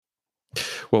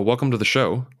Well, welcome to the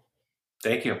show.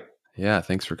 Thank you. Yeah,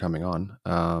 thanks for coming on.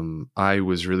 I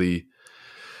was really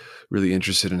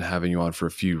interested in having you on for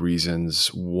a few reasons.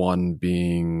 One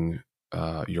being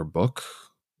your book,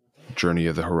 Journey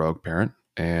of the Heroic Parent,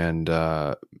 and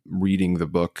reading the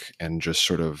book and just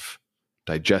sort of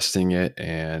digesting it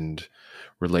and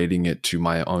relating it to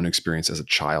my own experience as a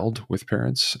child with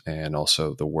parents, and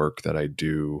also the work that I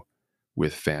do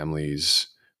with families,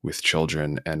 with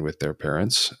children, and with their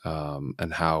parents,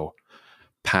 and how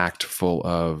packed full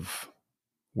of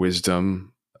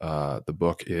wisdom the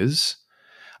book is.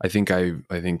 I think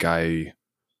I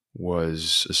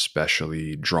was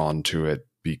especially drawn to it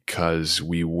because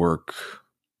we work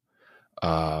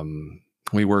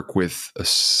with a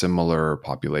similar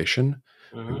population.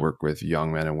 We Hmm. work with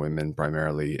young men and women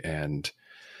primarily, and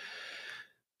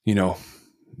you know,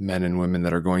 men and women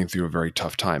that are going through a very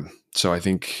tough time. So I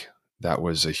think that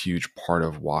was a huge part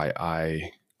of why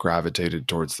I gravitated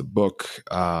towards the book.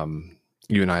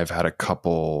 You and I have had a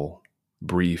couple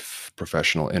brief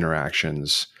professional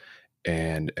interactions,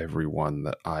 and everyone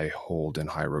that I hold in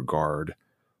high regard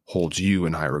holds you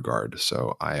in high regard.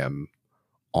 So I am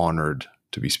honored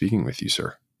to be speaking with you,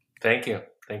 sir. Thank you.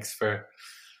 Thanks for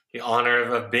the honor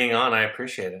of being on. I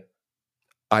appreciate it.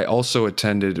 I also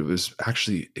attended, it was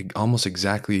actually almost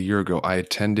exactly a year ago, I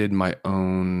attended my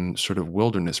own sort of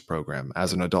wilderness program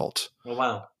as an adult. Oh,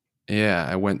 wow. Yeah,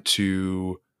 I went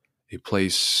to a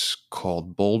place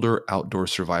called Boulder Outdoor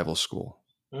Survival School.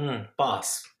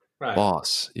 Boss. Right.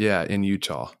 Boss, yeah, in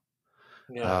Utah.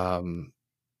 Yeah. Um,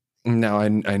 Now, I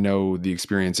know the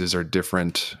experiences are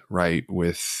different, right,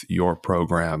 with your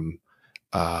program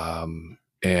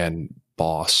and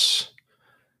Boss,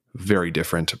 very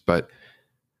different. But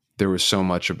there was so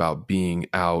much about being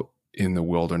out in the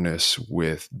wilderness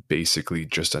with basically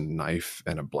just a knife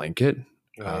and a blanket,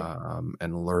 Right.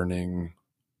 and learning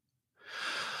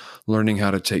how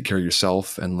to take care of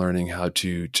yourself and learning how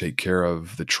to take care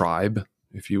of the tribe,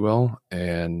 if you will,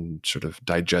 and sort of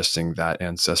digesting that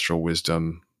ancestral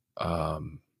wisdom,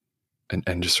 and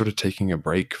just sort of taking a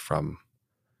break from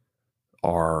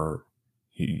our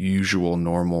usual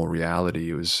normal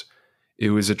reality. It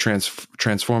was a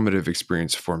transformative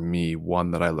experience for me,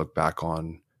 one that I look back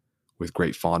on with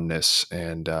great fondness,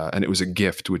 and it was a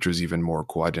gift, which was even more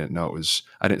cool. I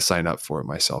didn't sign up for it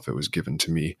myself. It was given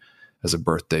to me as a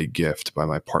birthday gift by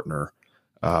my partner.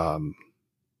 Um,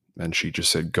 and she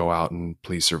just said, "Go out and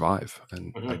please survive,"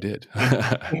 and I Hmm. did.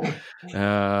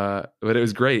 But it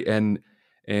was great,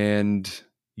 and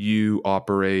you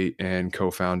operate and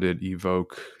co-founded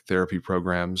Evoke therapy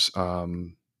programs.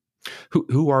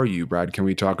 Who are you, Brad? Can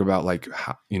we talk about like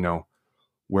how,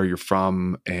 where you're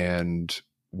from and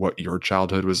what your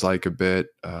childhood was like a bit,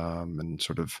 and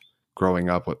sort of growing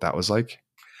up, what that was like?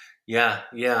 Yeah.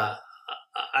 Yeah.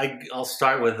 I'll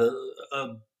start with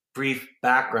a brief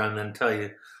background and tell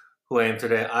you who I am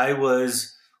today. I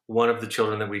was one of the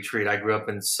children that we treat. I grew up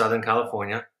in Southern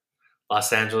California,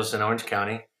 Los Angeles, and Orange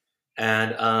County.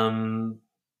 And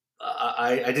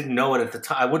I didn't know it at the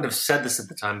time. I wouldn't have said this at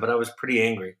the time, but I was pretty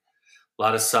angry. A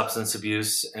lot of substance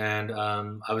abuse. And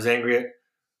I was angry at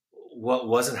what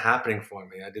wasn't happening for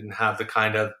me. I didn't have the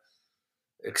kind of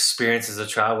experience as a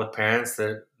child with parents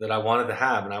that I wanted to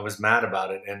have, and I was mad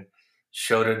about it and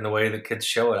showed it in the way that kids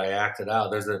show it. I acted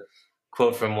out. There's a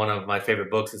quote from one of my favorite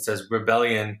books that says,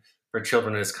 "Rebellion for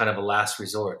children is kind of a last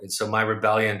resort." And so my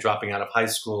rebellion, dropping out of high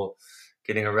school,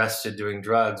 getting arrested, doing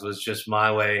drugs, was just my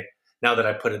way. Now that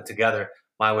I put it together,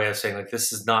 my way of saying like,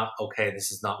 this is not okay. This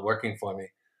is not working for me.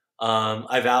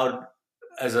 I vowed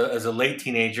as a late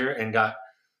teenager and got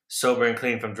sober and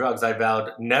clean from drugs. I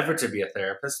vowed never to be a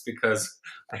therapist because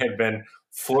I had been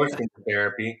forced into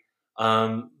therapy.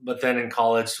 But then in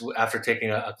college, after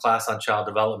taking a class on child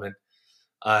development,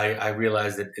 I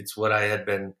realized that it's what I had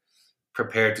been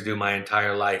prepared to do my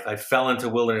entire life. I fell into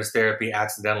wilderness therapy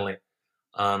accidentally.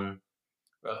 Um,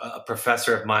 a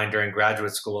professor of mine during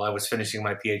graduate school, I was finishing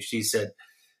my PhD, said,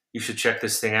 "You should check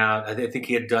this thing out." I think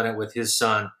he had done it with his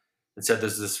son and said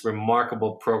there's this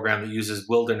remarkable program that uses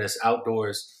wilderness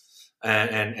outdoors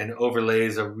and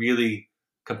overlays a really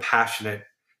compassionate,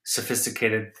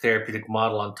 sophisticated therapeutic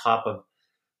model on top of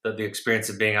the experience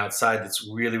of being outside that's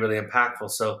really, really impactful.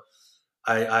 So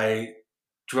I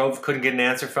drove, couldn't get an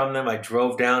answer from them. I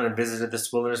drove down and visited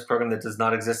this wilderness program that does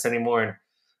not exist anymore. And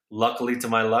luckily, to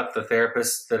my luck, the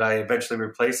therapist that I eventually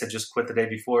replaced had just quit the day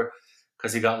before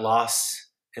because he got lost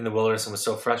in the wilderness and was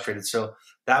so frustrated. So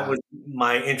that Wow. was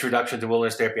my introduction to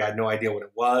wilderness therapy. I had no idea what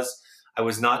it was. I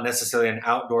was not necessarily an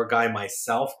outdoor guy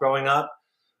myself growing up,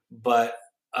 but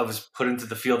I was put into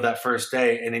the field that first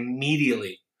day and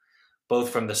immediately both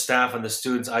from the staff and the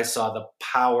students, I saw the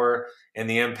power and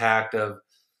the impact of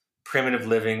primitive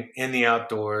living in the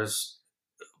outdoors,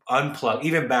 unplugged.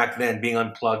 Even back then, being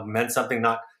unplugged meant something,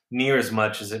 not near as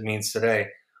much as it means today.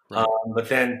 Right. But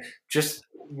then just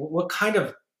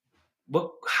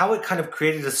how it kind of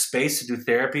created a space to do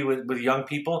therapy with young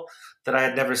people that I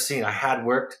had never seen. I had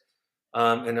worked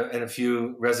in a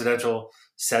few residential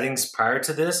settings prior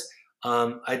to this.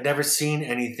 I'd never seen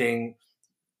anything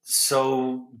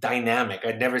so dynamic.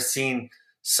 I'd never seen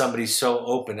somebody so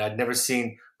open. I'd never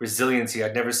seen resiliency.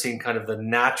 I'd never seen kind of the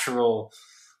natural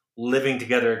living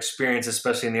together experience,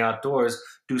 especially in the outdoors,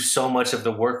 do so much of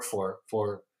the work for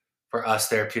us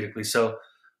therapeutically. So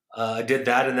I did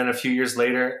that, and then a few years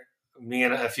later, me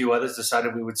and a few others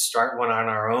decided we would start one on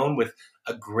our own with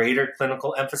a greater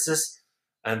clinical emphasis,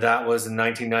 and that was in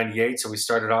 1998. So we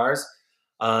started ours,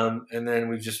 and then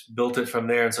we've just built it from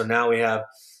there. And so now we have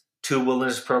 2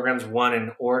 wilderness programs, one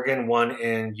in Oregon, one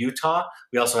in Utah.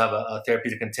 We also have a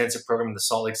therapeutic intensive program in the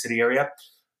Salt Lake City area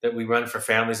that we run for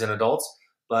families and adults.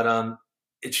 But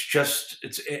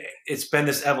it's been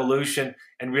this evolution,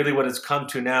 and really what it's come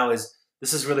to now is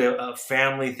this is really a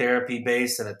family therapy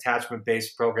based and attachment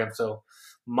based program. So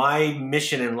my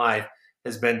mission in life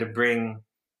has been to bring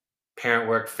parent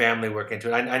work, family work into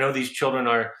it. I know these children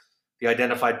are the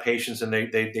identified patients, and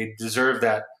they deserve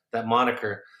that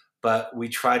moniker. But we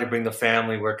try to bring the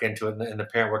family work into it and the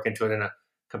parent work into it in a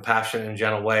compassionate and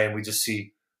gentle way, and we just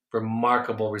see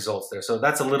remarkable results there. So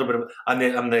that's a little bit of. I'm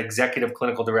the executive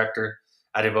clinical director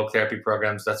at Evoke Therapy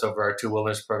Programs. That's over our 2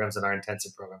 wilderness programs and our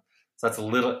intensive program. So that's a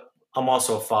little. I'm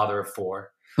also a father of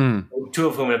 4, 2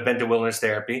 of whom have been to wilderness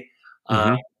therapy,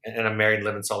 and I'm married and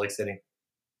live in Salt Lake City.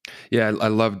 Yeah, I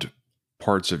loved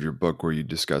parts of your book where you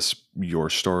discuss your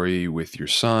story with your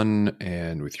son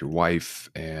and with your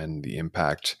wife and the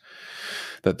impact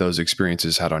that those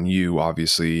experiences had on you,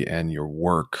 obviously, and your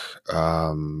work.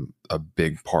 A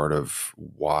big part of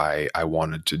why I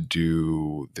wanted to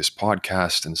do this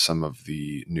podcast and some of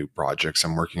the new projects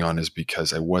I'm working on is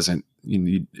because I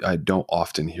don't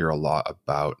often hear a lot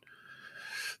about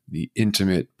the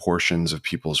intimate portions of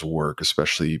people's work,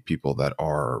 especially people that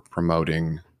are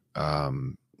promoting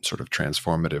sort of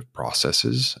transformative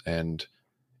processes. And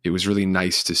it was really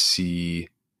nice to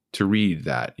read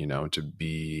that,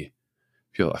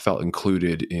 I felt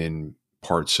included in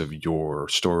parts of your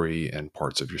story and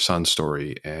parts of your son's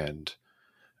story. And,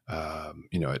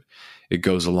 it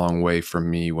goes a long way for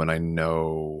me when I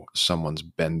know someone's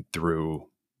been through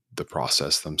the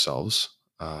process themselves.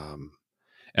 And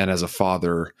as a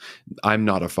father, I'm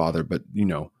not a father, but,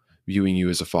 viewing you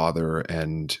as a father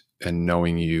and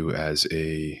knowing you as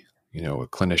a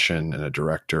clinician and a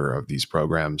director of these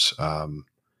programs,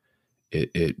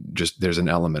 it just, there's an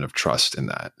element of trust in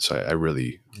that. So I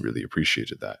really, really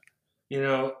appreciated that.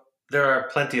 There are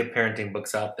plenty of parenting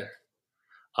books out there,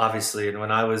 obviously. And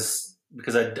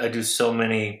because I do so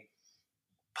many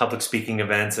public speaking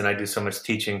events and I do so much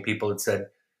teaching, people had said,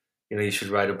 you should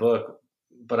write a book.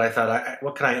 But I thought,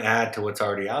 what can I add to what's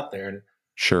already out there? And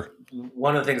sure.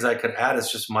 One of the things I could add is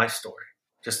just my story,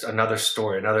 just another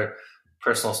story, another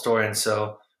personal story. And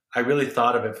so I really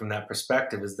thought of it from that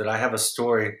perspective, is that I have a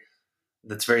story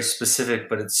that's very specific,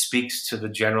 but it speaks to the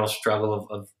general struggle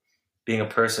of being a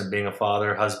person, being a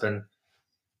father, husband,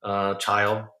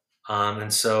 child.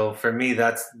 And so for me,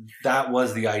 that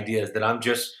was the idea, is that I'm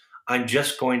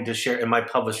just going to share. And my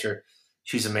publisher,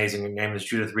 she's amazing. Her name is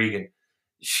Judith Regan.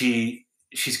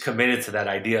 She's committed to that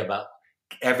idea about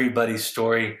everybody's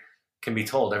story can be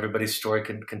told. Everybody's story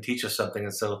can teach us something.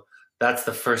 And so that's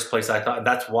the first place I thought. And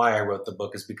that's why I wrote the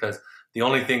book, is because the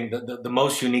only thing, the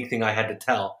most unique thing I had to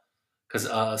tell,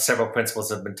 because several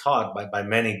principles have been taught by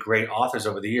many great authors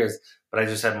over the years, but I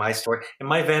just had my story. And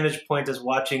my vantage point is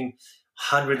watching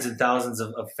hundreds and thousands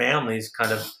of families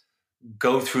kind of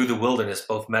go through the wilderness,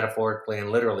 both metaphorically and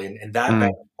literally. And that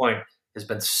vantage point has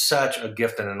been such a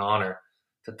gift and an honor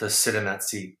to sit in that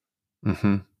seat.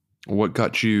 Mm-hmm. What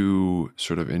got you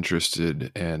sort of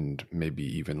interested and maybe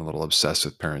even a little obsessed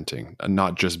with parenting?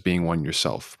 Not just being one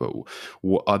yourself, but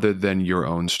other than your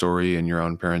own story and your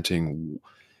own parenting,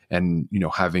 and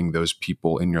having those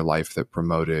people in your life that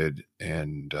promoted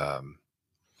and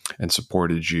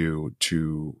supported you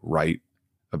to write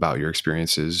about your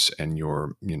experiences and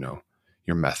your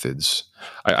methods.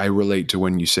 I relate to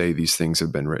when you say these things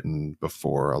have been written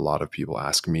before. A lot of people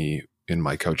ask me in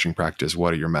my coaching practice,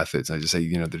 what are your methods? And I just say,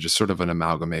 they're just sort of an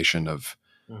amalgamation of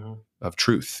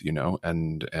truth,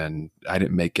 and I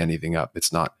didn't make anything up.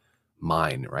 It's not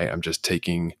mine, right? I'm just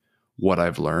taking what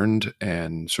I've learned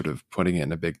and sort of putting it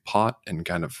in a big pot and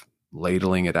kind of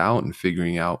ladling it out and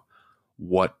figuring out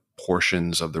what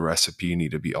portions of the recipe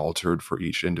need to be altered for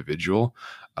each individual.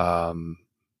 Um,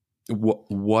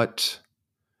 what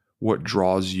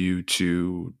draws you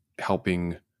to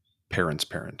helping parents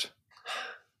parent?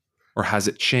 Or has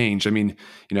it changed? I mean,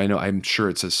 I know, I'm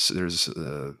sure there's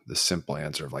the simple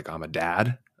answer of like, I'm a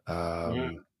dad.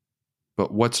 Mhm.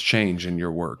 But what's changed in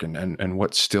your work, and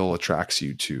what still attracts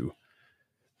you to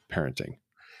parenting?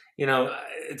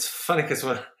 It's funny because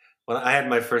when I had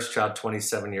my first child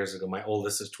 27 years ago, my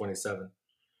oldest is 27,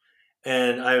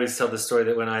 and I always tell the story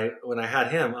that when I had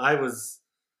him,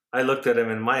 I looked at him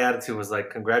and my attitude was like,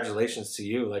 "Congratulations to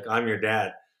you! Like I'm your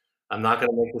dad. I'm not going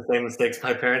to make the same mistakes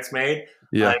my parents made.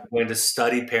 I'm Yeah. going to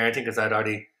study parenting because I'd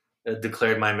already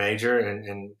declared my major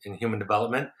in human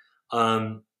development.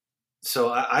 Um,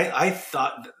 so I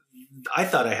thought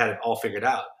I had it all figured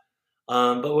out.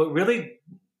 But what really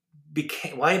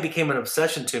why it became an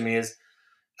obsession to me is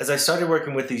as I started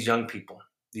working with these young people,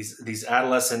 these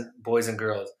adolescent boys and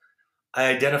girls, I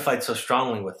identified so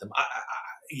strongly with them.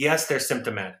 Yes, they're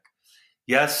symptomatic.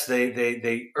 Yes,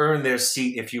 they earn their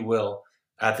seat, if you will,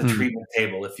 at the Hmm. treatment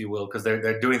table, if you will, because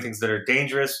they're doing things that are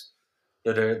dangerous,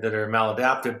 that are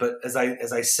maladaptive. But as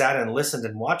I sat and listened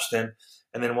and watched them,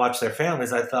 and then watched their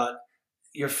families, I thought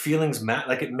your feelings matter.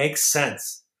 Like it makes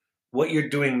sense. What you're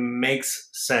doing makes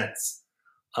sense.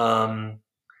 Um,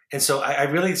 and so I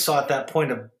really saw at that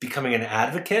point of becoming an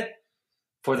advocate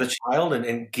for the child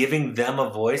and giving them a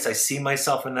voice. I see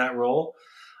myself in that role.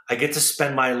 I get to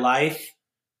spend my life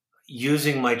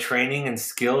using my training and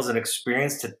skills and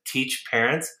experience to teach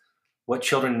parents what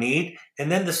children need.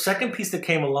 And then the second piece that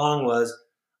came along was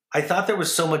I thought there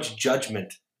was so much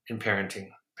judgment in parenting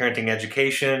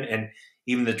education, and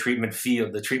even the treatment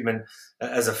field, the treatment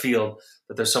as a field,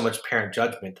 that there's so much parent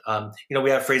judgment. We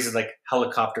have phrases like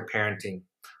helicopter parenting.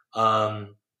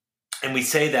 Um, and we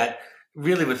say that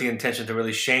really with the intention to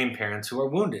really shame parents who are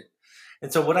wounded.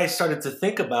 And so what I started to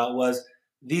think about was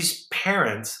these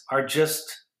parents are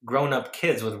just grown up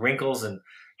kids with wrinkles and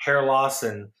hair loss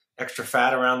and extra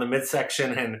fat around the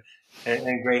midsection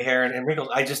and gray hair and wrinkles.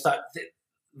 I just thought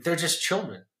they're just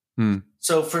children. Hmm.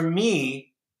 So for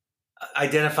me,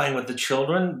 identifying with the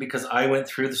children, because I went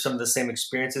through some of the same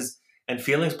experiences and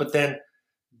feelings, but then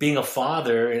being a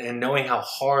father and knowing how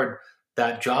hard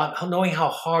that job, knowing how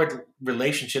hard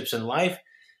relationships in life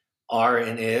are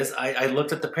and is, I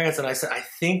looked at the parents and I said, I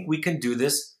think we can do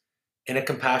this in a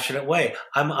compassionate way.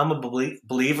 I'm a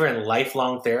believer in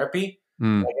lifelong therapy.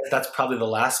 Hmm. I guess that's probably the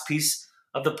last piece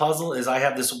of the puzzle is I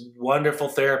have this wonderful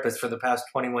therapist for the past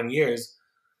 21 years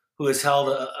who has held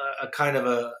a kind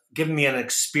of given me an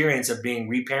experience of being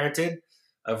reparented,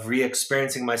 of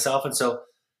re-experiencing myself. And so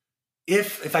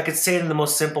if I could say it in the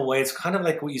most simple way, it's kind of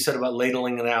like what you said about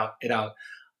ladling it out.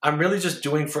 I'm really just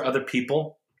doing for other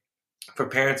people, for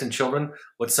parents and children,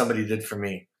 what somebody did for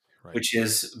me, Right. which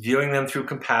is viewing them through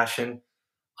compassion,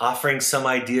 offering some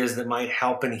ideas that might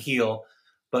help and heal,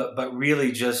 but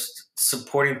really just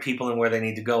supporting people in where they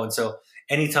need to go. And so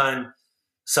anytime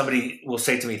somebody will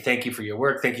say to me, "Thank you for your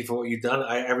work, thank you for what you've done,"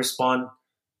 I respond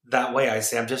that way. I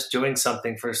say, "I'm just doing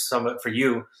something for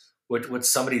you, what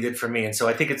somebody did for me." And so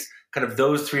I think it's kind of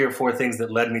those three or four things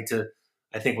that led me to,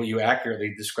 I think, what you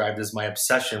accurately described as my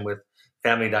obsession with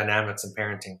family dynamics and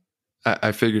parenting.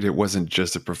 I figured it wasn't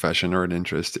just a profession or an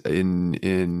interest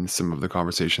in some of the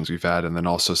conversations we've had, and then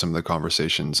also some of the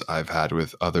conversations I've had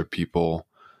with other people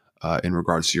in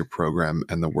regards to your program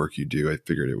and the work you do. I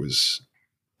figured it was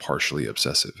partially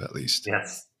obsessive, at least.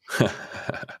 Yes.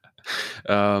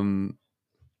 um,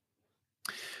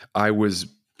 I was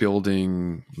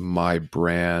building my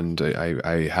brand.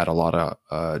 I had a lot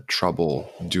of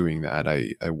trouble doing that.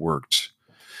 I worked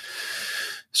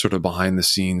sort of behind the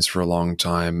scenes for a long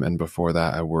time. And before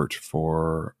that, I worked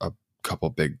for a couple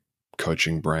big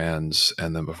coaching brands.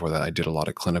 And then before that, I did a lot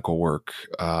of clinical work.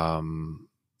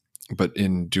 But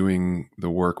in doing the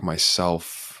work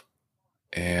myself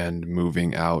and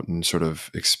moving out and sort of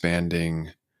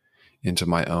expanding into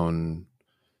my own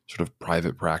sort of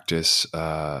private practice,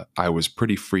 I was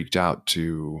pretty freaked out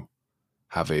to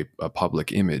have a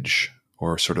public image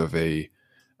or sort of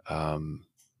um,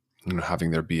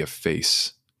 having there be a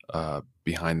face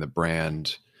behind the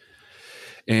brand.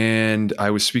 And I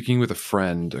was speaking with a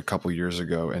friend a couple years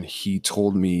ago, and he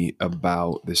told me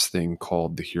about this thing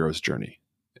called the hero's journey.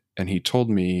 And he told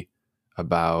me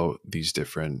about these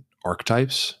different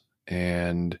archetypes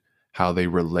and how they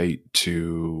relate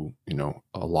to,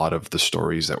 a lot of the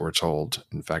stories that were told.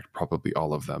 In fact, probably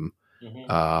all of them.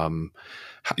 Mm-hmm. Um,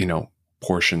 you know,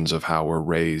 portions of how we're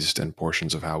raised and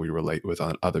portions of how we relate with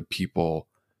other people.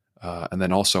 And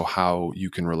then also how you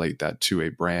can relate that to a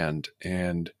brand.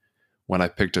 And when I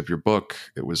picked up your book,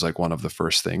 it was like one of the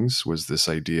first things was this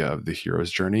idea of the hero's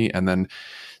journey. And then,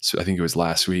 so I think it was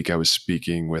last week, I was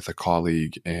speaking with a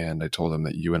colleague and I told him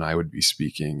that you and I would be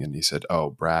speaking. And he said, "Oh,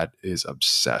 Brad is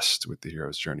obsessed with the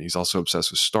hero's journey. He's also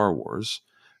obsessed with Star Wars."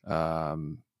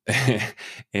 Um,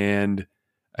 and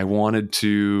I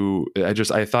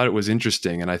thought it was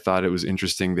interesting. And I thought it was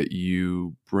interesting that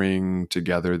you bring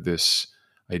together this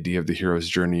idea of the hero's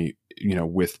journey,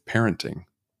 with parenting.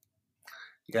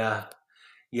 Yeah.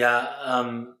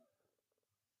 Yeah.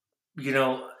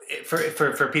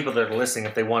 For people that are listening,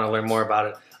 if they want to learn more about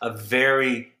it, a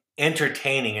very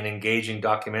entertaining and engaging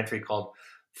documentary called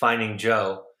Finding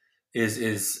Joe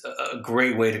is a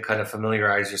great way to kind of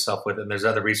familiarize yourself with it. And there's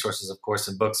other resources, of course,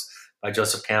 in books by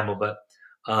Joseph Campbell, but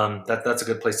that's a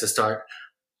good place to start.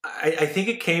 I think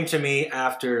it came to me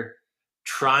after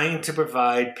trying to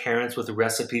provide parents with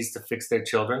recipes to fix their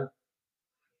children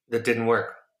that didn't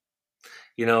work.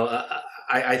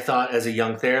 I thought as a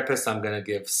young therapist, I'm going to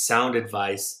give sound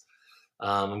advice.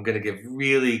 I'm going to give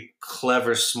really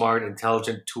clever, smart,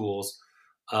 intelligent tools.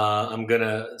 I'm going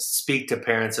to speak to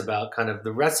parents about kind of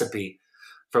the recipe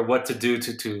for what to do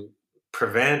to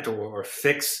prevent or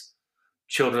fix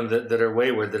children that are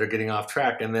wayward, that are getting off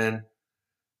track. And then,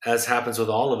 as happens with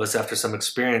all of us, after some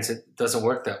experience, it doesn't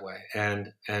work that way.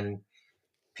 And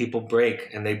people break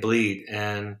and they bleed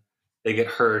and they get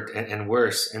hurt and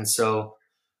worse. And so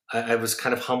I was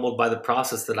kind of humbled by the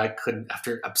process that I couldn't,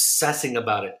 after obsessing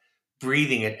about it,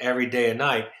 breathing it every day and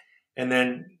night, and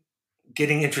then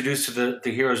getting introduced to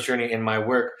the hero's journey in my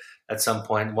work. At some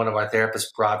point, one of our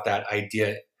therapists brought that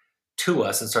idea to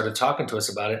us and started talking to us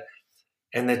about it.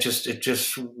 And it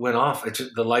just went off.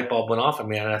 The light bulb went off in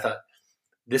me. And I thought,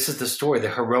 this is the story.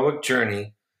 The heroic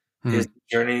journey is the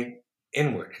journey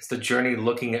inward. It's the journey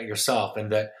looking at yourself.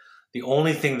 And that the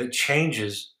only thing that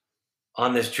changes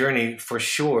on this journey, for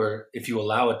sure, if you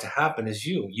allow it to happen, is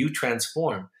you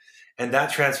transform. And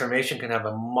that transformation can have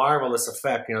a marvelous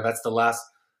effect. That's the last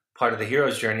part of the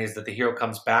hero's journey, is that the hero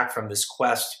comes back from this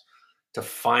quest to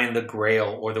find the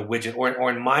grail or the widget, or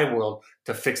in my world,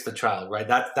 to fix the child, right?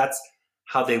 That's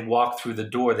how they walk through the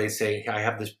door. They say, I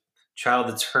have this child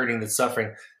that's hurting, that's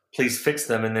suffering, please fix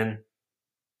them. And then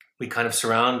we kind of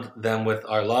surround them with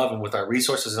our love and with our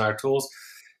resources and our tools,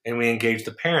 and we engage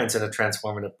the parents in a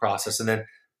transformative process. And then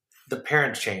the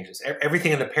parent changes.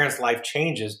 Everything in the parent's life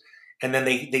changes. And then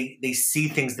they see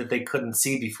things that they couldn't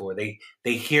see before. They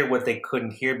hear what they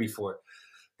couldn't hear before.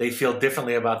 They feel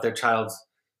differently about their child's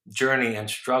journey and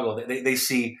struggle. They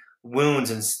see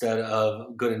wounds instead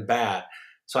of good and bad.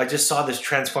 So I just saw this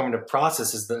transformative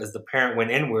process as the parent went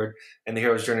inward, and the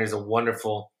hero's journey is a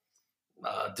wonderful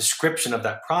description of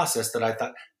that process. That I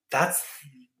thought, that's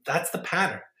the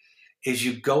pattern. Is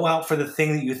you go out for the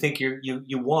thing that you think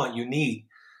you want, you need.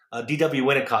 D.W.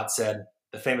 Winnicott said,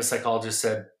 the famous psychologist,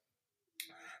 said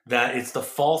that it's the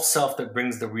false self that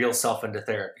brings the real self into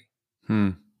therapy.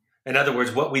 In other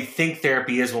words, what we think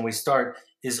therapy is when we start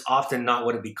is often not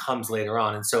what it becomes later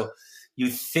on. And so you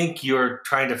think you're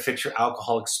trying to fix your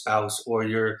alcoholic spouse or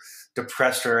your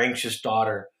depressed or anxious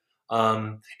daughter.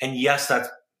 And yes, that's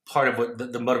part of what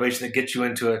the motivation that gets you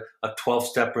into a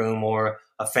 12-step room or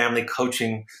a family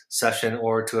coaching session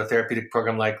or to a therapeutic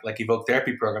program like Evoke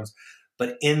therapy programs.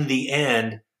 But in the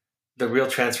end, the real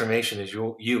transformation is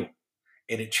you.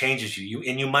 And it changes you.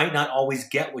 And you might not always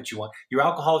get what you want. Your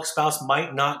alcoholic spouse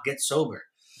might not get sober.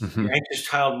 Mm-hmm. Your anxious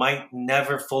child might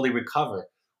never fully recover,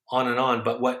 on and on.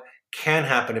 But what can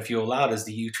happen if you allow it is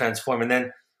that you transform. And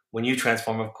then when you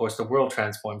transform, of course, the world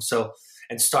transforms. So,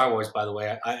 and Star Wars, by the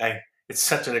way, it's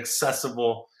such an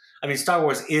accessible, Star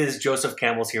Wars is Joseph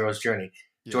Campbell's hero's journey.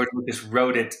 Yeah. George Lucas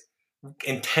wrote it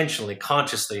intentionally,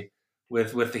 consciously,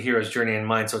 with the hero's journey in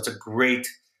mind. So it's a great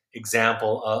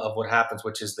example of what happens,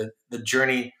 which is that the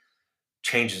journey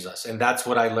changes us. And that's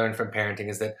what I learned from parenting,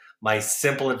 is that my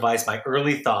simple advice, my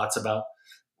early thoughts about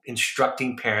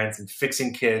instructing parents and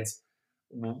fixing kids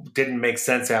didn't make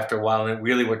sense after a while. And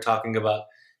really, we're talking about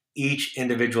each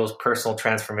individual's personal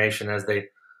transformation as they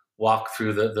walk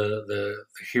through the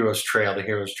hero's trail, the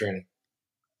hero's journey.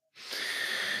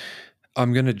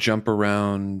 I'm going to jump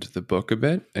around the book a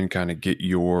bit and kind of get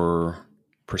your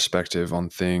perspective on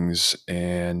things,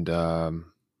 and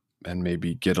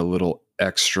maybe get a little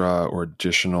extra or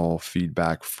additional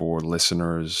feedback for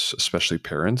listeners, especially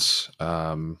parents.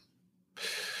 I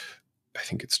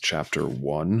think it's chapter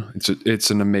 1. It's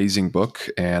an amazing book,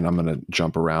 and I'm going to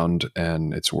jump around,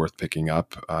 and it's worth picking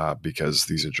up because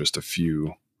these are just a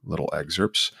few little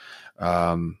excerpts.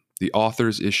 The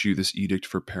authors issue this edict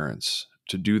for parents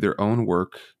to do their own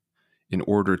work in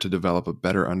order to develop a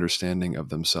better understanding of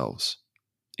themselves.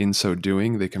 In so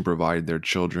doing, they can provide their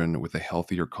children with a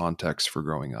healthier context for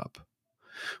growing up.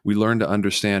 We learn to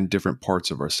understand different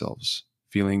parts of ourselves: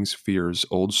 feelings, fears,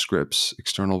 old scripts,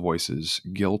 external voices,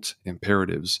 guilt,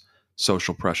 imperatives,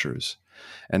 social pressures.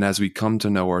 And as we come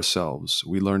to know ourselves,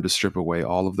 we learn to strip away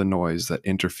all of the noise that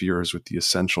interferes with the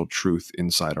essential truth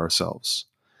inside ourselves.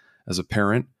 As a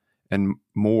parent, and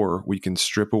more, we can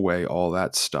strip away all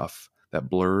that stuff that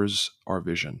blurs our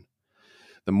vision.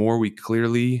 The more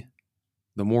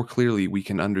clearly we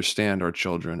can understand our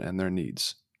children and their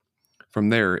needs. From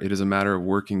there, it is a matter of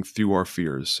working through our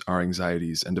fears, our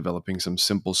anxieties, and developing some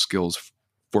simple skills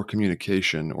for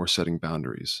communication or setting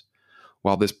boundaries.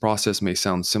 While this process may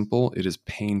sound simple, it is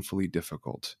painfully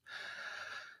difficult.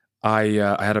 I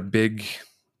had a big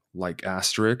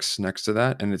asterisk next to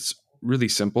that, and it's really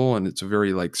simple, and it's a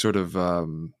very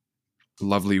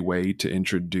lovely way to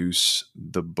introduce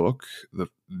the book.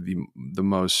 The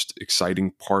most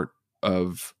exciting part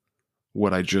of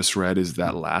what I just read is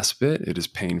that last bit. It is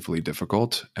painfully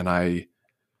difficult. And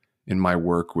in my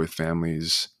work with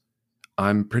families,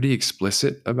 I'm pretty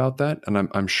explicit about that. And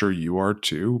I'm sure you are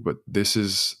too, but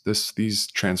these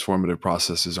transformative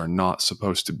processes are not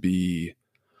supposed to be,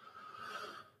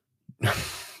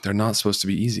 they're not supposed to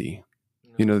be easy.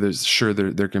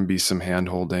 There can be some hand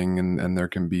holding, and there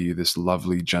can be this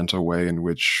lovely, gentle way in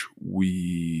which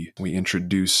we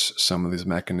introduce some of these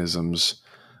mechanisms.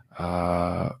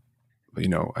 And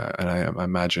I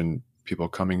imagine people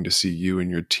coming to see you and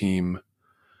your team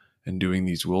and doing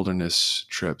these wilderness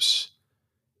trips.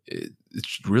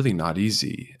 It's really not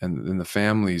easy. And the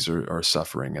families are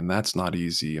suffering, and that's not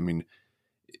easy. I mean,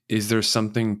 is there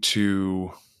something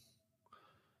to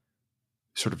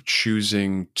sort of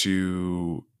choosing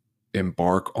to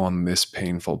embark on this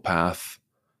painful path,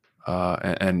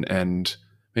 and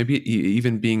maybe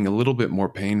even being a little bit more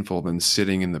painful than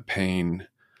sitting in the pain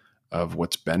of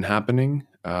what's been happening?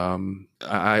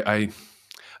 I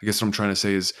guess what I'm trying to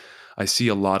say is I see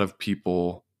a lot of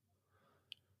people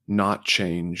not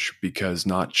change because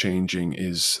not changing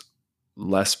is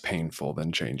less painful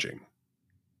than changing.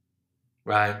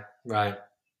 Right.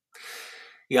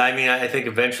 Yeah, I mean, I think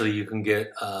eventually you can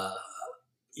get a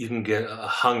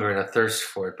hunger and a thirst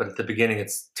for it, but at the beginning,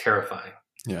 it's terrifying.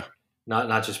 Yeah,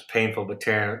 not just painful, but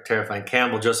terrifying.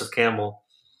 Joseph Campbell,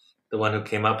 the one who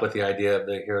came up with the idea of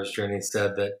the hero's journey,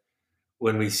 said that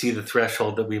when we see the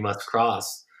threshold that we must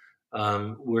cross,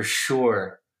 we're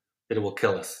sure that it will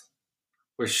kill us.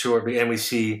 We're sure, and we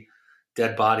see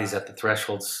dead bodies at the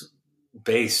threshold's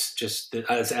base, just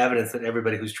as evidence that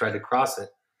everybody who's tried to cross it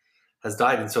has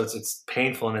died. And so it's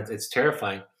painful and it's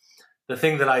terrifying. The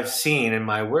thing that I've seen in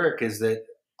my work is that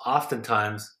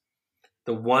oftentimes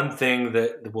the one thing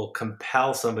that will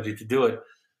compel somebody to do it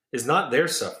is not their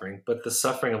suffering, but the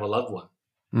suffering of a loved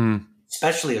one,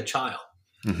 especially a child.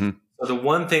 Mm-hmm. So the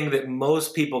one thing that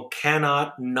most people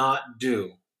cannot not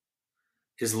do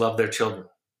is love their children.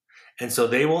 And so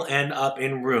they will end up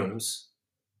in rooms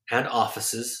and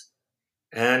offices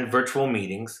and virtual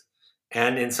meetings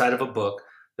and inside of a book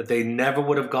that they never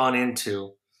would have gone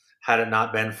into had it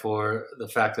not been for the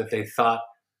fact that they thought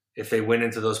if they went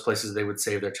into those places, they would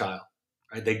save their child.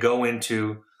 Right? They go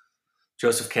into,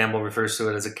 Joseph Campbell refers to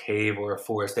it as a cave or a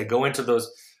forest. They go into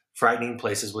those frightening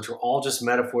places, which are all just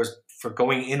metaphors for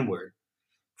going inward,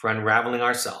 for unraveling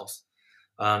ourselves.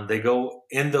 They go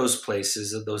in those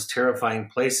places, those terrifying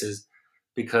places,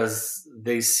 because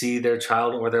they see their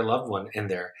child or their loved one in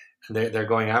there, and they're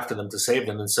going after them to save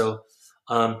them. And so,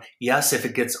 yes, if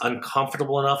it gets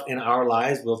uncomfortable enough in our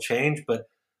lives, we'll change. But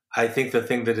I think the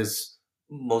thing that is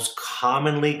most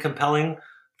commonly compelling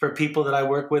for people that I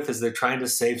work with is they're trying to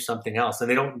save something else, and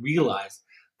they don't realize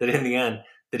that in the end,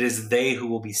 that is they who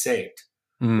will be saved.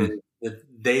 That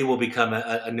they will become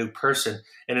a new person.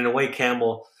 And in a way,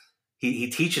 Campbell, he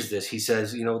teaches this. He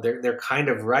says, they're kind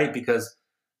of right, because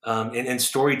in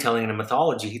storytelling and in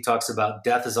mythology, he talks about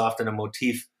death is often a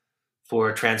motif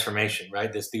for transformation,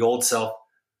 right? The old self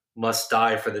must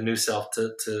die for the new self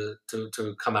to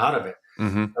come out of it.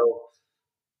 Mm-hmm. So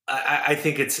I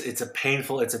think it's a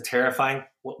painful, it's a terrifying.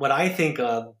 What I think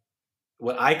of,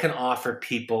 what I can offer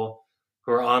people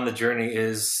who are on the journey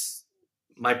is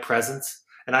my presence.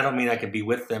 And I don't mean I can be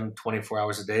with them 24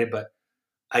 hours a day, but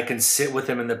I can sit with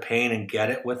them in the pain and get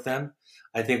it with them.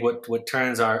 I think what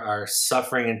turns our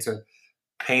suffering into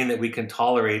pain that we can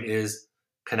tolerate is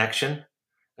connection.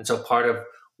 And so part of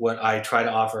what I try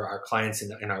to offer our clients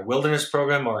in our wilderness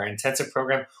program or our intensive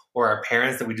program, or our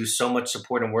parents that we do so much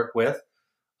support and work with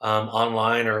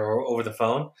online or over the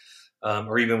phone,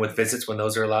 or even with visits when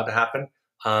those are allowed to happen,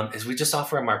 is we just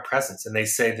offer them our presence. And they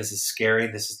say, this is scary,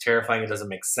 this is terrifying, it doesn't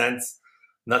make sense.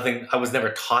 I was never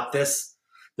taught this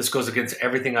this goes against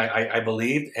everything I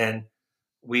believed. And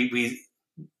we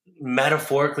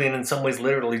metaphorically and in some ways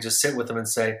literally just sit with them and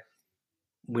say,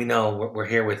 we know we're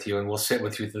here with you and we'll sit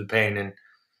with you through the pain.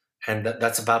 And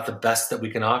that's about the best that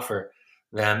we can offer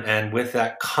them. And with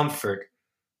that comfort,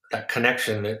 that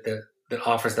connection that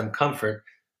offers them comfort,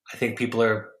 I think people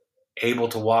are able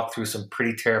to walk through some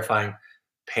pretty terrifying,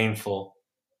 painful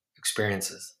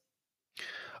experiences.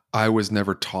 I was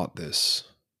never taught this.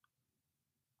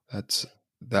 That's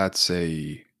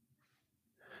a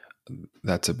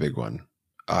big one.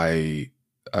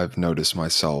 I've noticed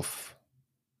myself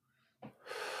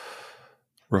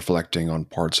reflecting on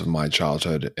parts of my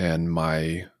childhood and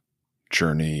my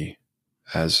journey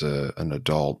as an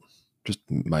adult, just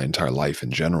my entire life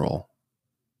in general,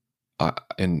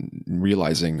 and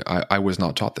realizing I was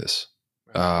not taught this.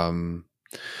 A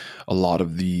lot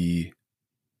of the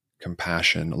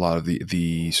compassion, a lot of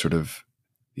the sort of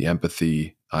the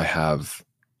empathy I have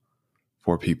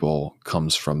for people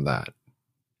comes from that.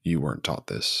 You weren't taught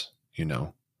this, you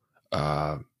know.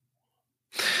 I'll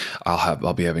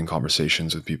be having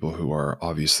conversations with people who are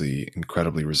obviously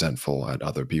incredibly resentful at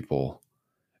other people,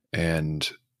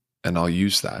 and I'll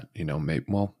use that, you know.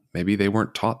 Maybe they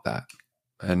weren't taught that,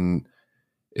 and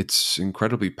it's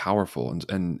incredibly powerful.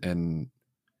 And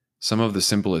some of the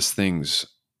simplest things,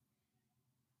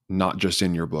 not just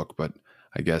in your book, but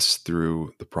I guess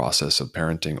through the process of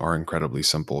parenting, are incredibly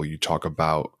simple. You talk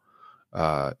about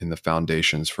in the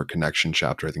Foundations for Connection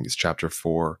chapter, I think it's chapter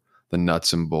 4, the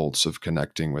nuts and bolts of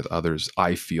connecting with others,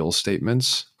 I feel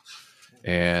statements,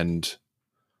 and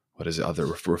what is it? Other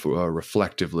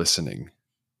reflective listening.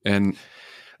 And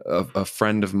a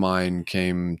friend of mine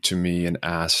came to me and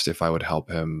asked if I would help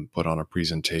him put on a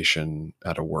presentation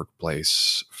at a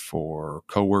workplace for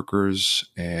coworkers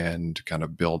and kind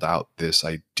of build out this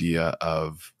idea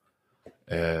of,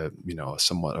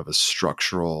 somewhat of a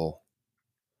structural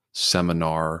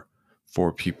seminar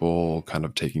for people kind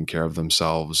of taking care of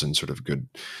themselves and sort of good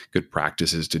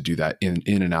practices to do that in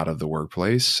and out of the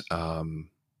workplace.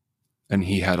 And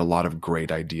he had a lot of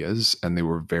great ideas, and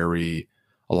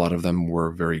a lot of them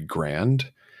were very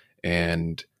grand,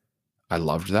 and I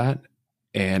loved that.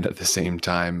 And at the same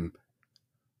time,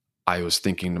 I was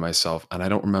thinking to myself, and I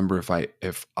don't remember if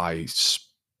I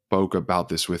spoke about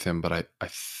this with him, but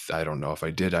I don't know if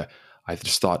I did. I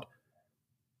just thought,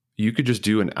 you could just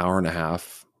do an hour and a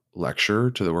half lecture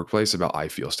to the workplace about I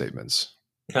feel statements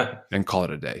and call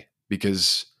it a day,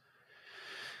 because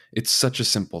it's such a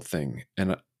simple thing.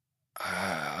 And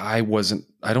I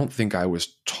don't think I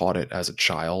was taught it as a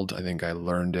child. I think I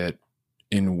learned it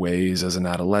in ways as an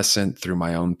adolescent through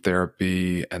my own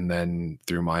therapy, and then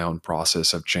through my own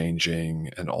process of changing,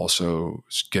 and also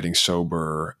getting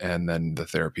sober, and then the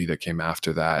therapy that came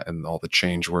after that, and all the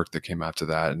change work that came after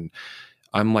that. And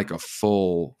I'm like a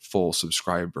full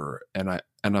subscriber, and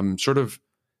I'm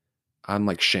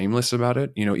like shameless about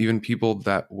it. You know, even people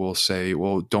that will say,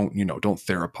 well, don't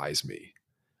therapize me.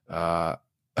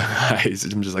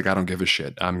 I'm just like, I don't give a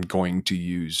shit. I'm going to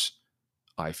use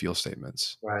I feel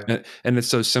statements. Right. And it's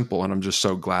so simple. And I'm just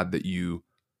so glad that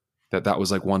that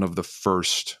was like one of the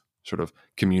first sort of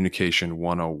communication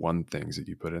 101 things that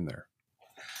you put in there.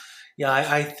 Yeah,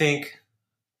 I think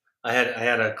I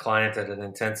had a client at an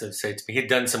intensive say to me, he'd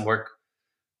done some work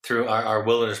through our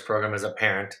wilderness program as a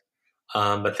parent,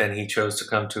 but then he chose to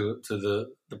come to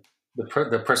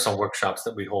the personal workshops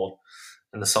that we hold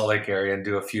in the Salt Lake area and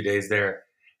do a few days there.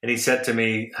 And he said to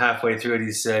me halfway through it,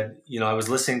 he said, I was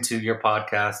listening to your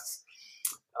podcasts,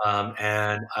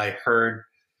 and I heard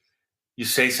you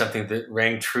say something that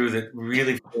rang true, that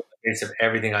really flew in the face of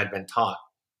everything I'd been taught.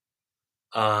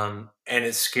 And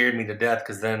it scared me to death,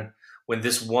 because then when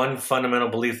this one fundamental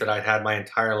belief that I'd had my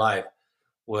entire life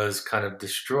was kind of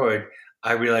destroyed,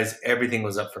 I realized everything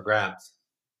was up for grabs.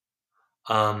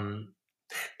 And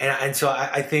so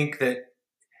I think that,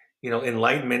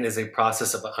 enlightenment is a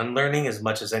process of unlearning as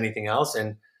much as anything else.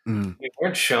 And we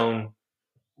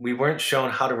weren't shown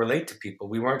how to relate to people.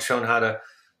 We weren't shown how to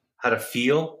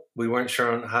feel. We weren't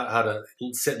shown how to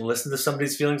sit and listen to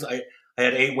somebody's feelings. I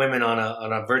had 8 women on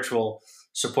a virtual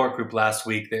support group last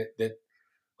week that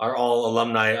are all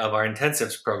alumni of our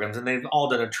intensives programs, and they've all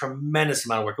done a tremendous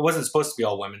amount of work. It wasn't supposed to be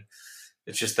all women.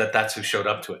 It's just that's who showed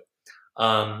up to it.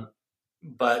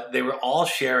 But they were all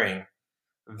sharing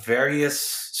various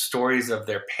stories of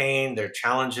their pain, their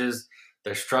challenges,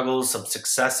 their struggles, some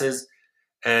successes.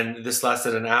 And this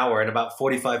lasted an hour, and about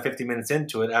 45, 50 minutes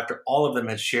into it, after all of them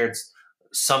had shared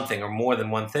something or more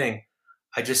than one thing,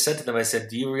 I just said to them, I said,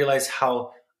 do you realize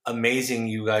how amazing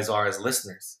you guys are as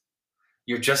listeners?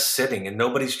 You're just sitting, and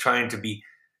nobody's trying to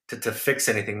fix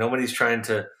anything. Nobody's trying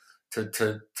to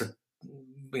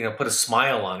put a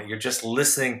smile on it. You're just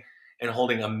listening and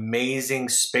holding amazing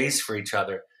space for each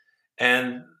other.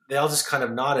 And they all just kind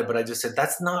of nodded, but I just said,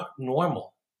 that's not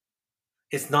normal.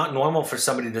 It's not normal for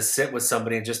somebody to sit with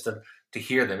somebody and just to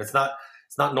hear them. It's not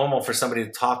normal for somebody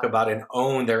to talk about and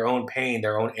own their own pain,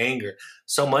 their own anger.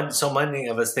 So many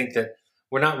of us think that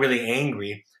we're not really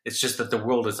angry. It's just that the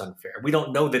world is unfair. We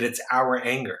don't know that it's our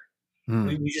anger.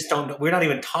 We just don't know. We're not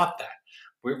even taught that.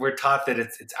 We're taught that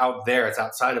it's out there, it's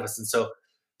outside of us. And so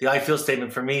the I feel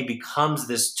statement for me becomes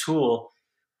this tool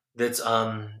that's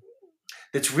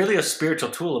really a spiritual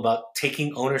tool about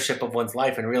taking ownership of one's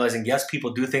life and realizing, yes,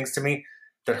 people do things to me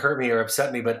that hurt me or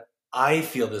upset me, but I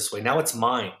feel this way. Now it's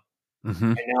mine. Mm-hmm.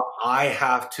 And now I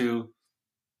have to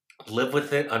live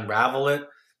with it, unravel it,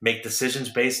 make decisions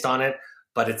based on it,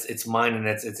 but it's mine, and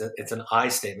it's an I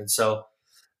statement. So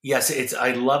yes,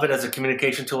 I love it as a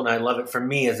communication tool, and I love it for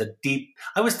me as a deep.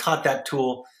 I was taught that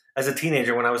tool as a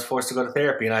teenager when I was forced to go to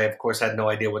therapy, and I of course had no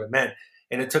idea what it meant.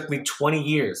 And it took me 20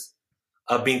 years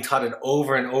of being taught it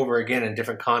over and over again in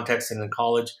different contexts and in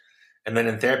college, and then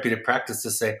in therapy to practice to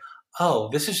say, oh,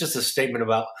 this is just a statement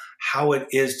about how it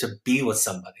is to be with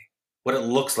somebody, what it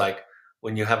looks like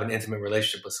when you have an intimate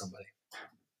relationship with somebody.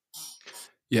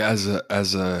 Yeah,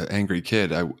 as a angry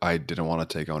kid, I didn't want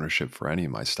to take ownership for any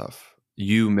of my stuff.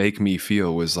 You make me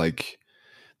feel was like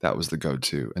that was the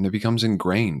go-to, and it becomes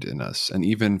ingrained in us. And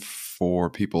even for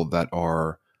people that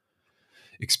are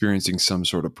experiencing some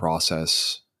sort of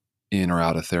process in or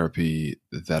out of therapy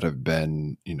that have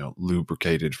been,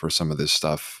 lubricated for some of this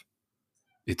stuff,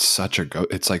 it's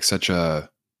like such a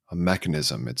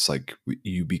mechanism. It's like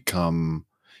you habitualize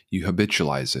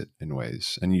it in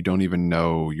ways, and you don't even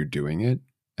know you're doing it.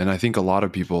 And I think a lot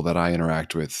of people that I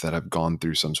interact with that have gone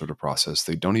through some sort of process,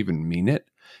 they don't even mean it.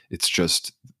 It's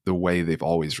just the way they've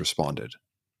always responded.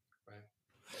 Right.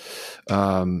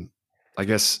 I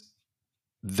guess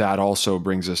that also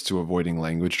brings us to avoiding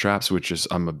language traps, which is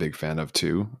I'm a big fan of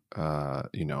too.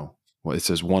 It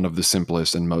says one of the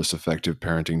simplest and most effective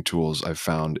parenting tools I've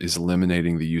found is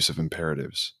eliminating the use of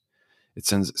imperatives. It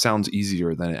sounds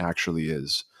easier than it actually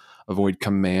is. Avoid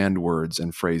command words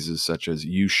and phrases such as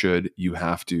you should, you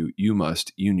have to, you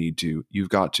must, you need to, you've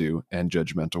got to, and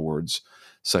judgmental words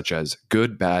such as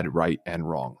good, bad, right, and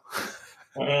wrong.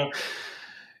 Mm-hmm.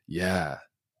 Yeah.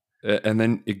 And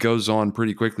then it goes on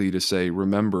pretty quickly to say,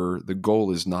 remember, the goal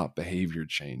is not behavior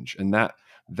change. And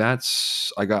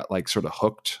that's I got like sort of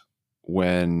hooked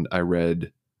when I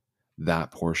read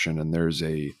that portion. And there's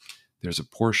a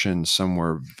portion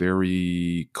somewhere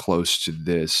very close to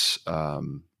this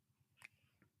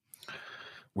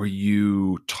where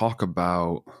you talk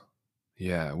about,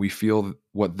 we feel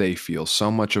what they feel.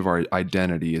 So much of our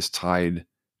identity is tied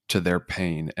to their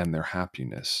pain and their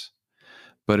happiness.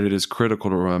 But it is critical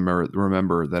to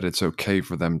remember that it's okay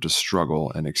for them to struggle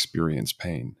and experience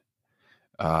pain.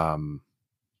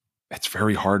 It's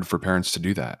very hard for parents to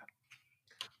do that.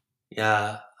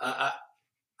 Yeah,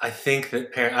 I think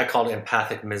that I call it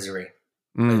empathic misery.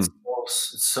 It's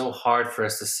so hard for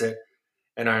us to sit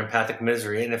in our empathic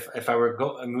misery. And if I were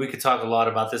we could talk a lot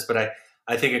about this, but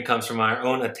I think it comes from our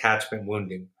own attachment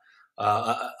wounding.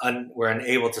 We're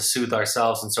unable to soothe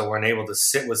ourselves, and so we're unable to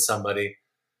sit with somebody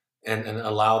and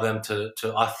allow them to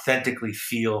authentically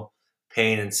feel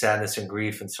pain and sadness and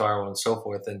grief and sorrow and so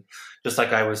forth. And just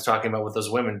like I was talking about with those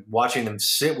women, watching them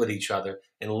sit with each other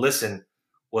and listen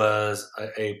was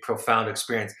a profound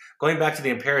experience. Going back to the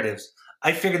imperatives,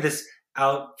 I figured this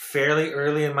out fairly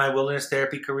early in my wilderness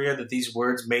therapy career that these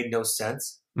words made no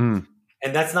sense. And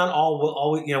that's not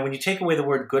all, when you take away the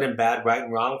word good and bad, right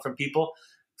and wrong from people,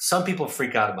 some people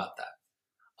freak out about that.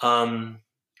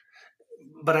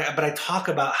 But I talk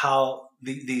about how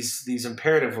these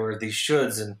imperative words, these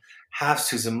shoulds and haves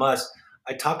tos and musts,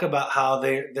 I talk about how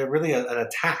they're really an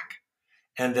attack,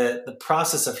 and that the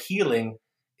process of healing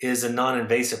is a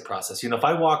non-invasive process. If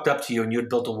I walked up to you and you had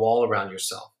built a wall around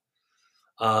yourself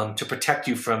to protect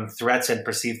you from threats and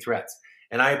perceived threats,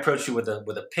 and I approached you with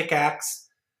a pickaxe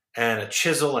and a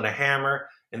chisel and a hammer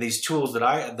and these tools that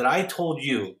I told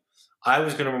you I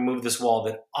was going to remove this wall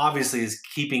that obviously is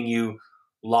keeping you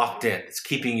locked in, it's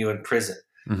keeping you in prison.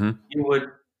 Mm-hmm. You would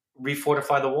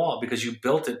refortify the wall because you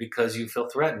built it because you feel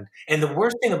threatened. And the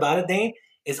worst thing about it, Dane,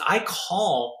 is I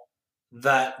call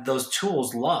those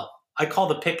tools love. I call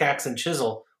the pickaxe and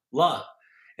chisel love.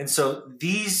 And so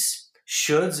these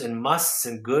shoulds and musts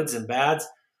and goods and bads,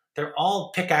 they're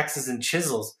all pickaxes and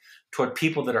chisels toward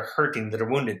people that are hurting, that are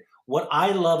wounded. What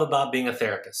I love about being a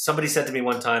therapist, somebody said to me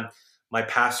one time, my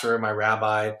pastor, my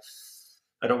rabbi,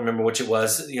 I don't remember which it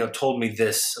was, told me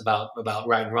this about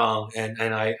right and wrong. And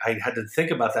I had to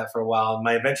think about that for a while.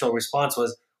 My eventual response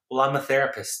was, well, I'm a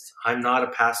therapist. I'm not a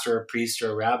pastor, a priest,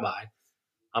 or a rabbi.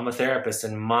 I'm a therapist,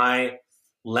 and my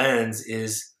lens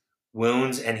is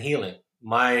wounds and healing.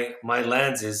 My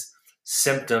lens is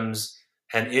symptoms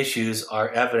and issues are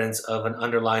evidence of an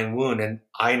underlying wound, and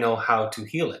I know how to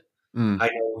heal it. Mm. I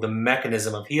know the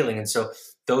mechanism of healing. And so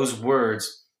those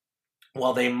words,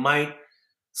 while they might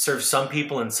serve some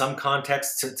people in some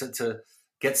contexts to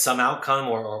get some outcome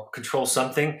or control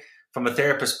something, from a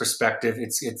therapist perspective,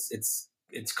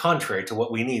 it's contrary to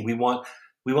what we need. We want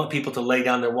people to lay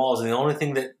down their walls, and the only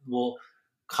thing that will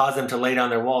cause them to lay down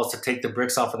their walls, to take the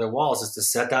bricks off of their walls, is to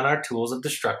set down our tools of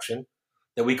destruction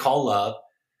that we call love,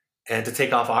 and to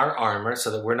take off our armor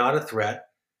so that we're not a threat,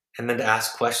 and then to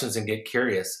ask questions and get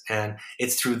curious. And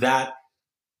it's through that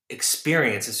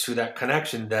experience, it's through that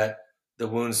connection that the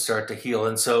wounds start to heal.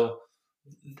 And so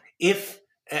if,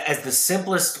 as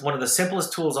one of the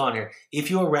simplest tools on here, if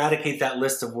you eradicate that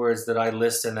list of words that I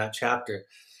list in that chapter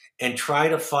and try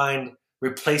to find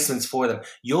replacements for them,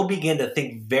 you'll begin to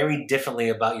think very differently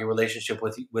about your relationship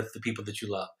with the people that you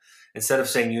love. Instead of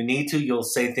saying you need to, you'll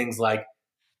say things like,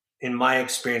 in my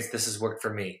experience, this has worked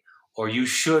for me. Or you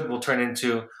should will turn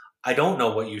into, I don't know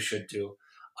what you should do,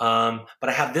 but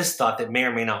I have this thought that may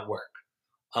or may not work.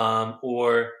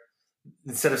 Or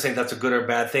instead of saying that's a good or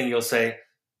bad thing, you'll say,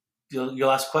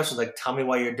 you'll ask questions like, tell me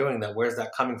why you're doing that. Where's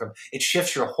that coming from? It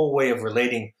shifts your whole way of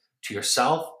relating to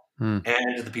yourself and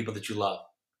to the people that you love.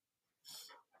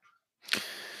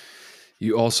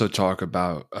 You also talk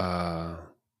about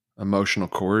emotional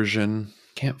coercion.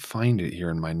 Can't find it here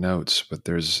in my notes, but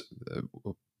there's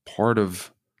a part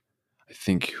of, I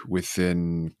think,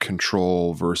 within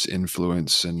control versus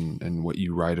influence and what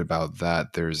you write about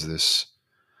that, there's this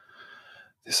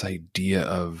idea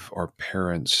of our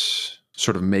parents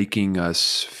sort of making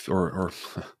us, or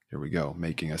here we go,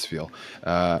 making us feel.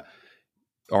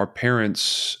 Our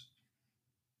parents,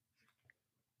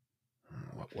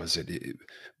 what was it?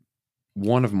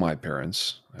 One of my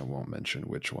parents, I won't mention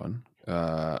which one,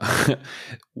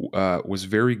 was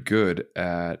very good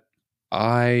at,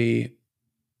 I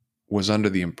was under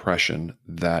the impression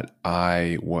that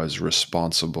I was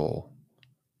responsible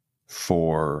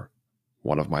for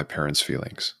one of my parents'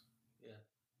 feelings. Yeah.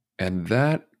 And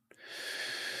that,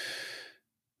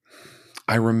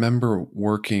 I remember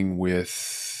working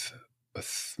with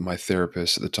my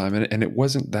therapist at the time, and it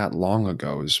wasn't that long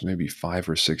ago. It was maybe 5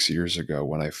 or 6 years ago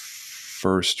when I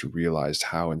first realized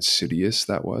how insidious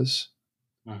that was.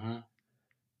 Mm-hmm.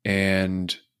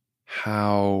 And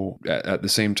how at the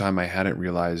same time I hadn't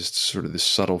realized sort of the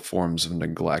subtle forms of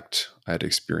neglect I had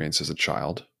experienced as a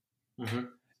child. Mm-hmm.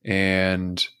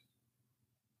 And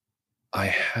I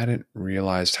hadn't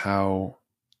realized how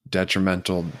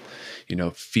detrimental,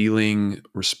 feeling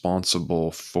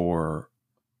responsible for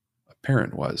a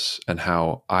parent was, and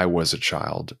how I was a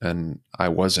child and I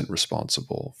wasn't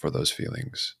responsible for those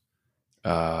feelings.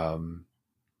 And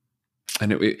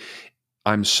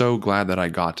I'm so glad that I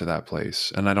got to that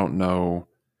place. And I don't know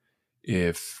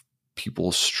if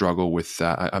people struggle with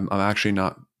that. I'm actually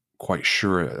not quite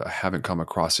sure. I haven't come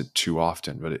across it too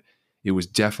often, but it was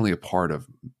definitely a part of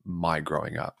my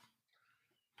growing up.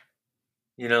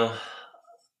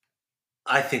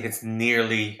 I think it's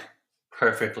nearly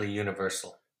perfectly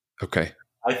universal. Okay.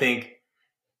 I think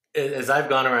as I've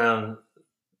gone around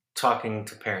talking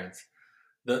to parents,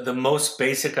 the most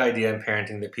basic idea in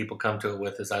parenting that people come to it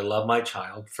with is, I love my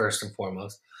child first and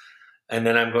foremost. And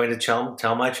then I'm going to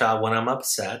tell my child when I'm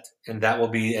upset, and that will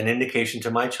be an indication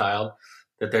to my child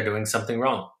that they're doing something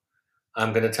wrong.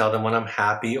 I'm going to tell them when I'm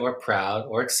happy or proud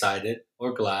or excited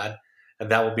or glad, and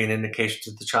that will be an indication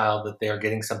to the child that they are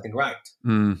getting something right.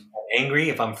 Mm. If I'm angry,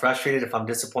 if I'm frustrated, if I'm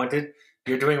disappointed,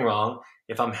 you're doing wrong.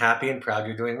 If I'm happy and proud,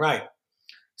 you're doing right.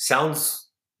 Sounds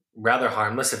rather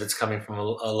harmless if it's coming from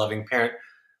a loving parent.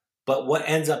 But what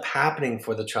ends up happening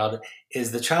for the child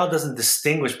is the child doesn't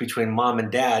distinguish between mom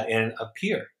and dad and a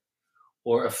peer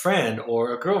or a friend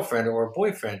or a girlfriend or a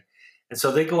boyfriend. And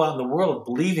so they go out in the world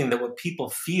believing that what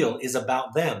people feel is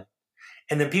about them.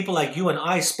 And then people like you and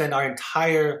I spend our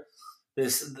entire, the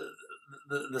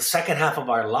second half of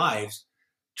our lives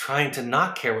trying to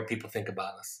not care what people think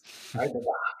about us. Right?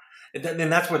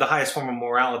 And that's where the highest form of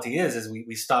morality is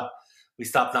we stop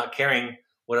not caring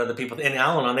what other people, in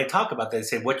Al-Anon, they talk about that. They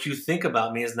say, what you think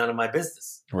about me is none of my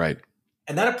business. Right.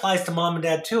 And that applies to mom and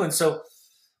dad too. And so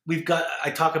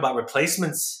I talk about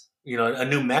replacements, a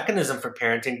new mechanism for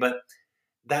parenting, but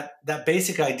that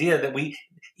basic idea that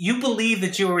you believe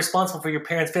that you were responsible for your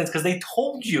parents' feelings because they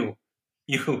told you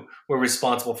were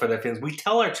responsible for their feelings. We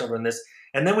tell our children this,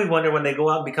 and then we wonder when they go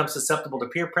out and become susceptible to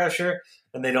peer pressure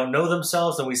and they don't know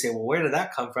themselves, and we say, well, where did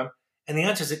that come from? And the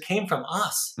answer is it came from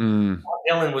us. Mm.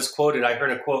 Dylan was quoted. I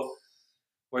heard a quote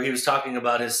where he was talking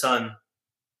about his son,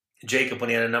 Jacob, when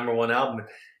he had a number one album.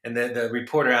 And the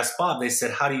reporter asked Bob, they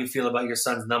said, how do you feel about your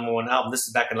son's number one album? This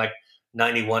is back in like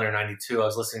 91 or 92. I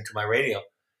was listening to my radio.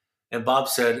 And Bob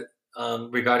said,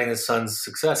 regarding his son's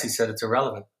success, he said, it's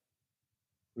irrelevant.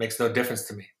 It makes no difference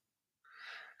to me.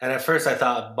 And at first I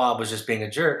thought Bob was just being a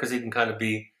jerk because he can kind of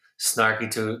be snarky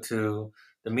to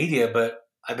the media. But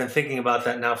I've been thinking about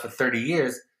that now for 30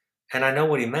 years, and I know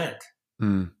what he meant.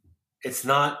 Mm. It's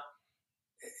not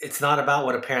about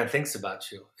what a parent thinks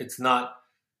about you. It's not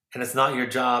your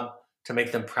job to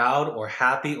make them proud or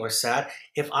happy or sad.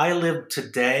 If I lived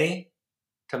today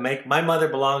to make, my mother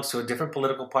belongs to a different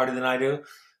political party than I do,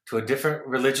 to a different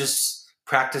religious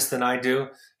practice than I do,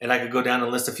 and I could go down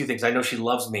and list a few things. I know she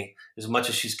loves me as much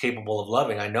as she's capable of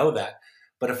loving. I know that.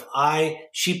 But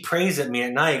she prays at me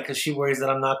at night because she worries that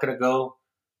I'm not going to go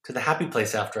to the happy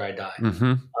place after I die.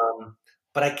 Mm-hmm.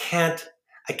 But I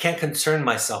can't concern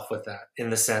myself with that, in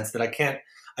the sense that I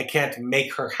can't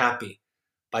make her happy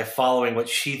by following what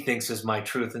she thinks is my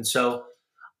truth. And so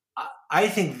I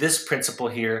think this principle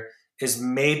here is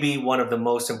maybe one of the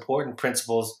most important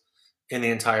principles in the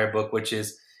entire book, which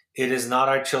is it is not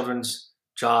our children's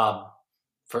job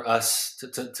for us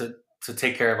to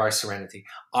take care of our serenity.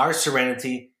 Our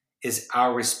serenity is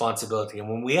our responsibility. And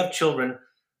when we have children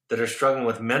that are struggling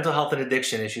with mental health and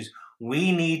addiction issues,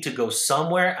 we need to go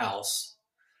somewhere else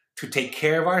to take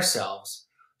care of ourselves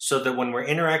so that when we're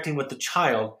interacting with the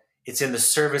child, it's in the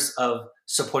service of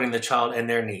supporting the child and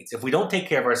their needs. If we don't take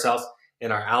care of ourselves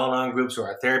in our Al-Anon groups or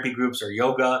our therapy groups or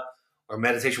yoga or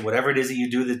meditation, whatever it is that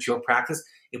you do, that's your practice,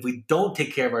 if we don't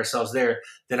take care of ourselves there,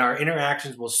 then our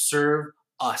interactions will serve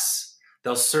us.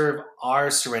 They'll serve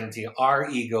our serenity, our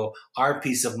ego, our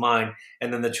peace of mind,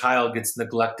 and then the child gets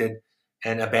neglected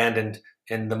and abandoned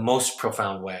in the most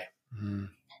profound way. Mm.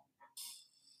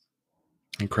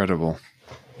 Incredible.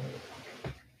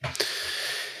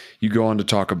 You go on to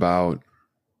talk about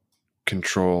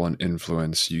control and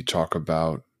influence. You talk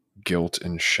about guilt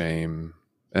and shame.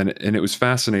 And it was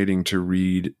fascinating to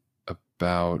read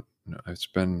about. It's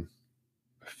been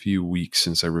a few weeks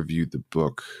since I reviewed the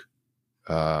book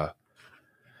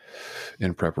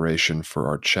in preparation for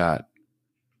our chat.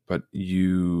 But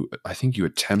I think you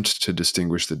attempt to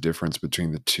distinguish the difference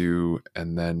between the two.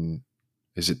 And then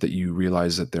is it that you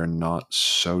realize that they're not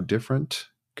so different?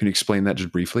 Can you explain that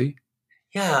just briefly?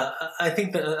 Yeah, I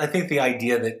think the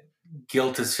idea that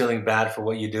guilt is feeling bad for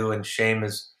what you do and shame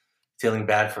is feeling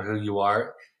bad for who you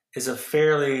are is a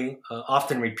fairly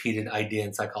often repeated idea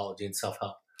in psychology and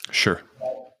self-help. Sure.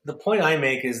 The point I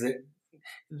make is that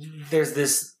there's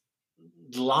this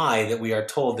lie that we are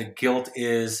told that guilt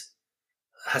has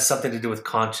something to do with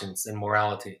conscience and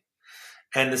morality.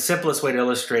 And the simplest way to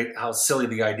illustrate how silly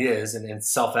the idea is, and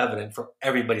self-evident for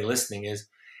everybody listening, is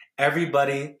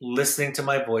everybody listening to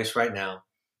my voice right now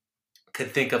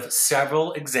could think of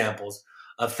several examples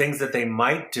of things that they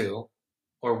might do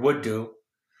or would do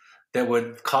that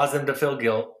would cause them to feel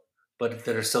guilt, but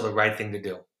that are still the right thing to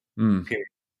do. Period.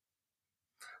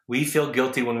 We feel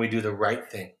guilty when we do the right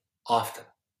thing, often.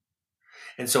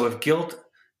 And so if guilt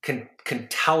can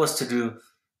tell us to do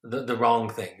the wrong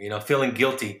thing, feeling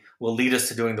guilty will lead us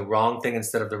to doing the wrong thing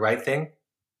instead of the right thing,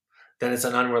 then it's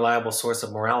an unreliable source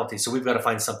of morality. So we've got to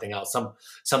find something else,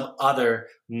 some other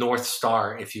North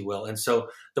Star, if you will. And so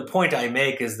the point I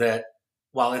make is that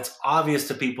while it's obvious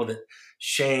to people that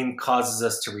shame causes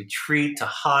us to retreat, to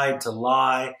hide, to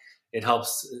lie, it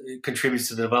contributes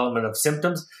to the development of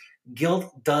symptoms,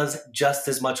 guilt does just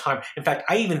as much harm. In fact,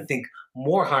 I even think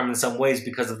more harm in some ways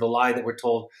because of the lie that we're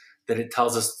told that it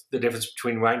tells us the difference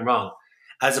between right and wrong.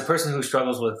 As a person who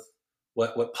struggles with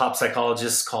what pop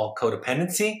psychologists call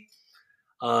codependency,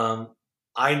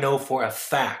 I know for a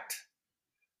fact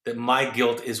that my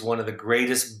guilt is one of the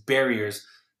greatest barriers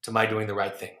to my doing the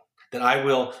right thing. That I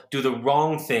will do the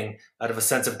wrong thing out of a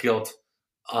sense of guilt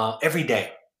every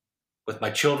day with my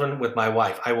children, with my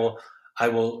wife. I will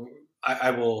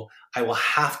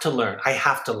have to learn. I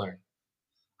have to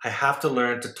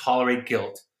learn to tolerate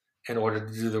guilt in order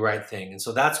to do the right thing. And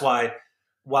so that's why,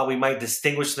 while we might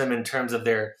distinguish them in terms of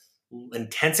their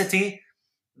intensity,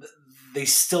 they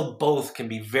still both can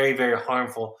be very, very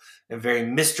harmful and very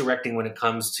misdirecting when it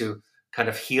comes to kind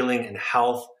of healing and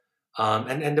health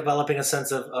and developing a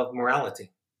sense of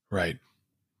morality. Right.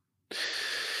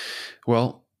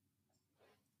 Well,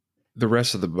 the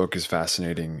rest of the book is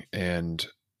fascinating, and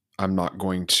I'm not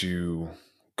going to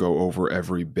go over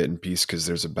every bit and piece because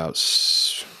there's about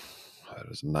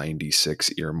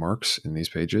 96 earmarks in these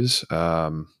pages.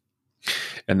 And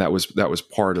that was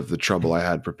part of the trouble I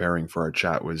had preparing for our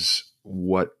chat, was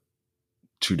what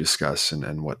to discuss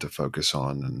and what to focus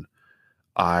on. And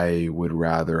I would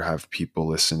rather have people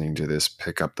listening to this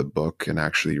pick up the book and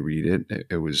actually read it.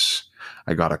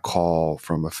 I got a call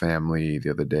from a family the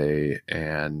other day,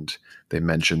 and they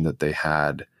mentioned that they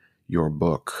had your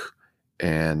book,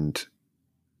 and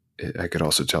I could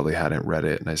also tell they hadn't read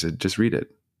it. And I said, just read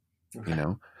it,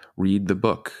 read the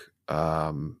book.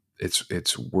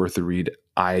 It's worth a read.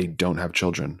 I don't have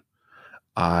children.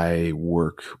 I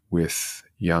work with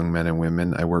young men and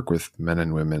women. I work with men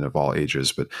and women of all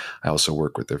ages, but I also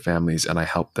work with their families, and I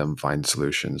help them find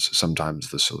solutions. Sometimes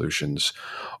the solutions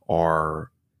are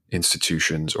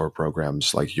institutions or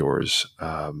programs like yours.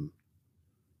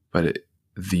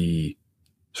 The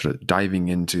sort of diving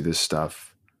into this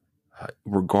stuff,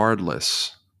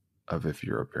 regardless of if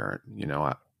you're a parent,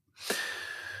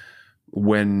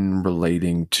 when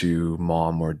relating to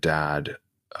mom or dad,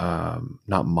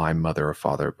 not my mother or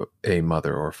father, but a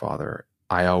mother or father,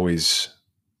 I always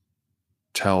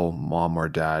tell mom or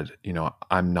dad,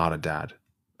 I'm not a dad,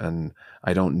 and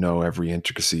I don't know every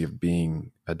intricacy of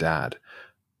being a dad.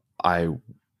 I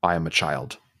am a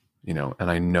child, and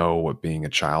I know what being a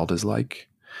child is like.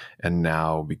 And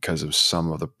now, because of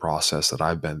some of the process that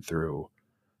I've been through,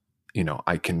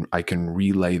 I can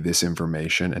relay this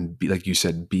information and be, like you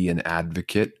said, be an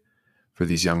advocate for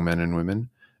these young men and women,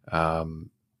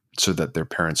 so that their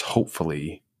parents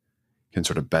hopefully can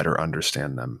sort of better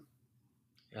understand them.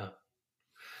 Yeah.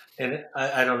 And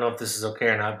I don't know if this is okay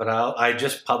or not, but I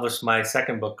just published my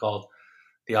second book called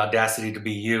The Audacity to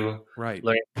Be You, Right.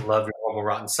 Learning to Love Your Horrible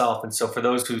Rotten Self. And so for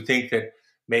those who think that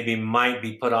maybe might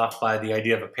be put off by the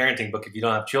idea of a parenting book if you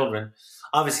don't have children,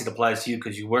 obviously it applies to you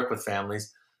because you work with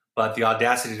families. But The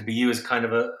Audacity to Be You is kind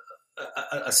of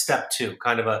a step two,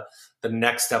 kind of the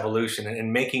next evolution. And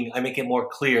I make it more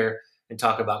clear and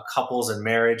talk about couples and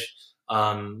marriage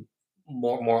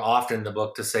more often in the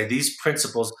book, to say these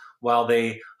principles, while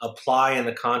they apply in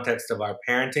the context of our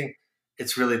parenting,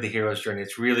 it's really the hero's journey.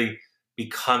 It's really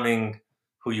becoming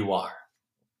who you are.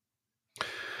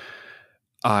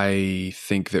 I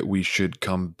think that we should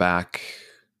come back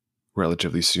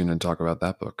relatively soon and talk about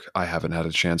that book. I haven't had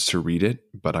a chance to read it,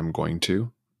 but I'm going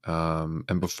to.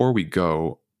 And before we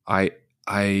go,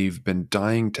 I've been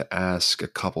dying to ask a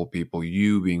couple people,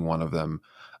 you being one of them,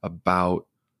 about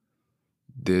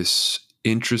this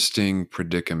interesting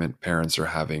predicament parents are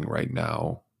having right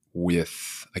now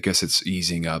with, I guess it's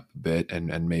easing up a bit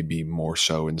and maybe more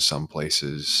so in some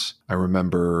places. I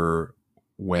remember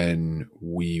when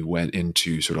we went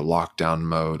into sort of lockdown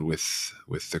mode with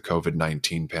the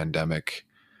COVID-19 pandemic,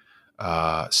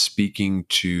 speaking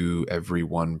to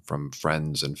everyone from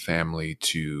friends and family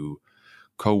to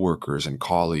coworkers and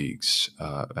colleagues,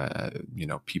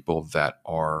 people that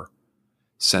are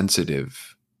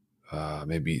sensitive,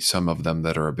 maybe some of them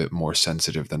that are a bit more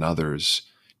sensitive than others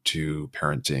to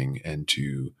parenting and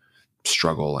to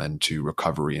struggle and to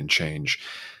recovery and change.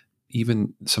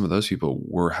 Even some of those people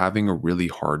were having a really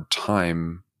hard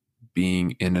time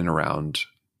being in and around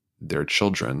their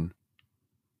children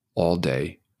all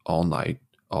day, all night,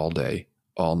 all day,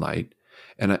 all night.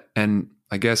 And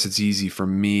I guess it's easy for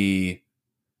me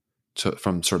to,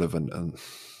 from sort of an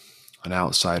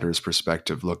outsider's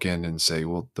perspective, look in and say,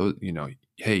 well,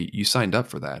 hey, you signed up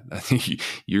for that. I think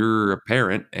you're a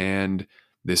parent and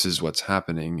this is what's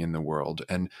happening in the world.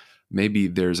 And maybe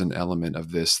there's an element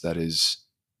of this that is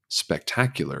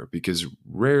spectacular, because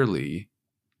rarely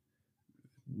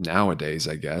nowadays,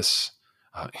 I guess,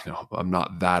 I'm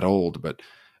not that old, but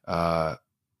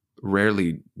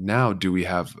rarely now do we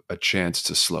have a chance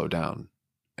to slow down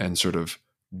and sort of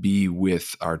be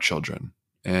with our children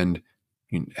and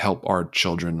help our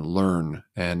children learn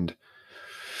and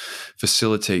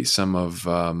facilitate some of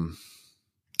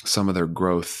their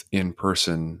growth in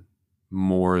person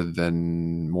more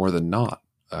than not.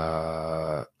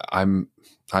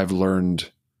 I've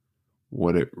learned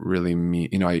what it really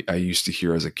means. I used to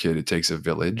hear as a kid, it takes a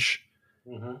village.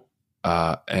 Mm-hmm.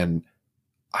 And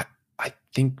I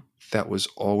think that was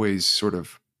always sort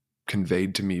of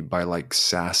conveyed to me by like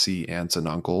sassy aunts and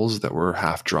uncles that were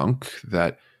half drunk,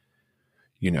 that,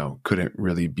 couldn't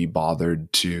really be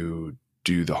bothered to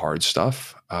do the hard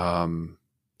stuff.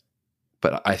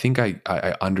 But I think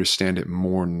I understand it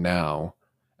more now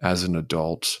as an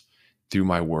adult through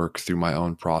my work, through my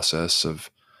own process of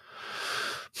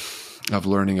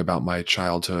learning about my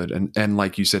childhood and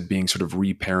like you said, being sort of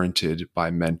reparented by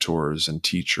mentors and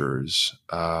teachers.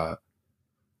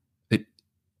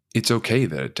 It's okay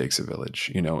that it takes a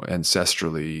village,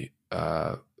 ancestrally,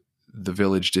 the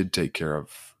village did take care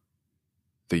of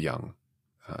the young,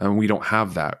 and we don't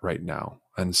have that right now.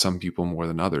 And some people more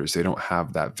than others, they don't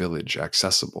have that village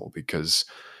accessible because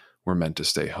we're meant to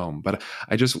stay home. But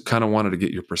I just kind of wanted to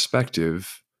get your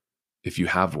perspective, if you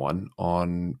have one,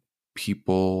 on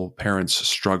parents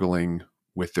struggling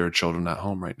with their children at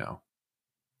home right now.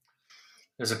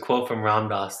 There's a quote from Ram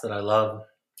Dass that I love.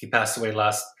 He passed away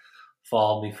last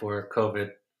fall before COVID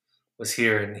was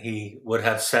here, and he would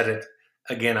have said it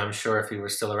again, I'm sure, if he were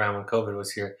still around when COVID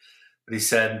was here. But he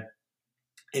said,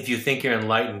 if you think you're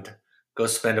enlightened, go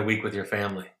spend a week with your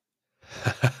family.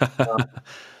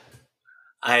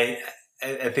 I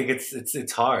think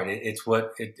it's hard.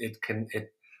 It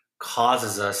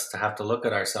causes us to have to look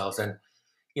at ourselves, and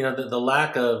the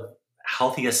lack of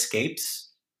healthy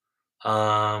escapes,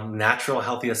 natural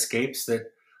healthy escapes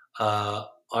that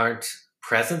aren't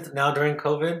present now during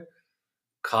COVID,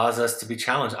 cause us to be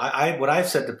challenged. What I've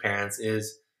said to parents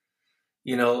is,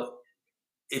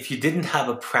 if you didn't have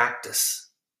a practice,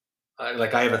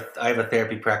 like I have a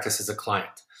therapy practice as a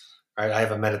client, right? I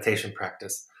have a meditation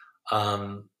practice.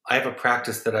 I have a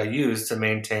practice that I use to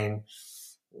maintain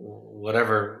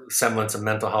whatever semblance of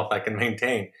mental health I can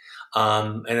maintain.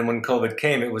 And then when COVID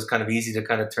came, it was kind of easy to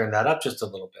kind of turn that up just a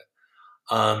little bit.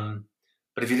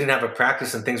 But if you didn't have a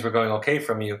practice and things were going okay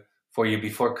for you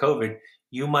before COVID,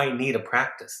 you might need a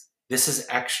practice. This is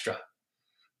extra.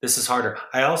 This is harder.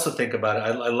 I also think about it.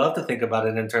 I love to think about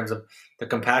it in terms of the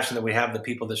compassion that we have, the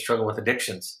people that struggle with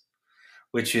addictions,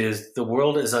 which is the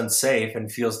world is unsafe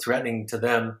and feels threatening to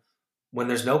them when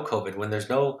there's no COVID, when there's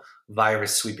no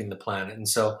virus sweeping the planet. And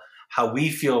so how we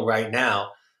feel right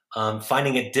now,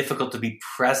 finding it difficult to be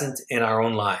present in our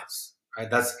own lives, right?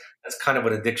 That's kind of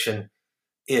what addiction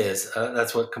is.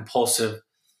 That's what compulsive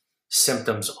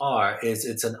symptoms are, is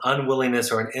it's an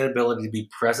unwillingness or an inability to be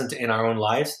present in our own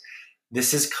lives.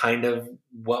 This is kind of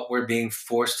what we're being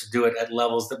forced to do it at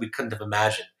levels that we couldn't have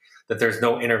imagined, that there's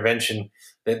no intervention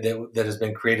that has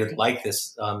been created like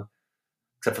this,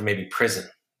 except for maybe prison,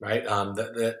 right?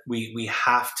 That we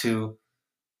have to,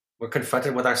 we're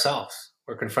confronted with ourselves.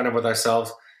 We're confronted with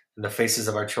ourselves in the faces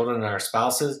of our children and our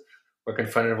spouses. We're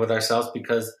confronted with ourselves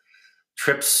because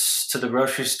trips to the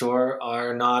grocery store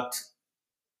are not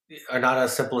a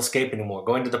simple escape anymore.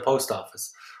 Going to the post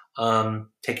office,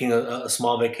 taking a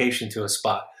small vacation to a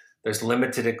spot. There's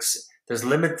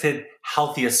limited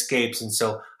healthy escapes, and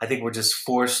so I think we're just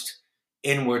forced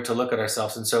inward to look at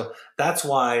ourselves. And so that's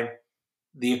why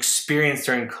the experience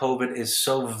during COVID is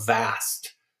so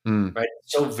vast, right?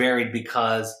 So varied,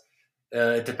 because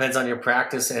it depends on your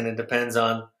practice, and it depends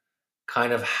on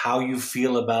kind of how you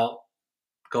feel about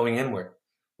going inward,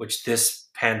 which this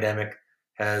pandemic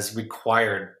has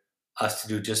required us to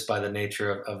do just by the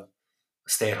nature of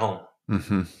stay at home.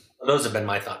 Mm-hmm. Those have been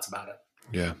my thoughts about it.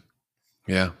 Yeah.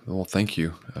 Yeah. Well, thank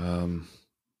you.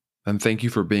 And thank you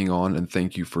for being on, and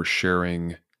thank you for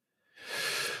sharing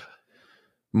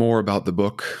more about the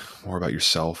book, more about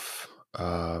yourself.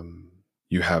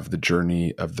 You have The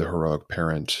Journey of the Heroic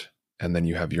Parent, and then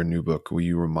you have your new book. Will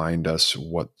you remind us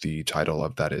what the title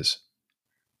of that is?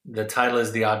 The title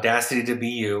is The Audacity to Be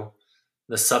You.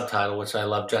 The subtitle, which I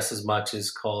love just as much,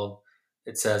 is called,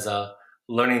 it says,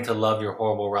 Learning to Love Your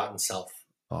Horrible, Rotten Self.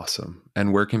 Awesome.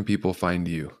 And where can people find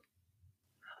you?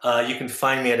 You can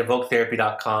find me at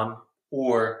evoketherapy.com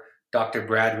or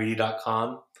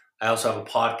drbradreedy.com. I also have a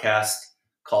podcast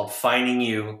called Finding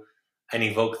You, an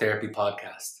Evoke Therapy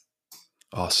podcast.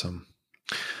 Awesome.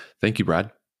 Thank you,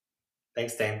 Brad.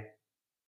 Thanks, Dane.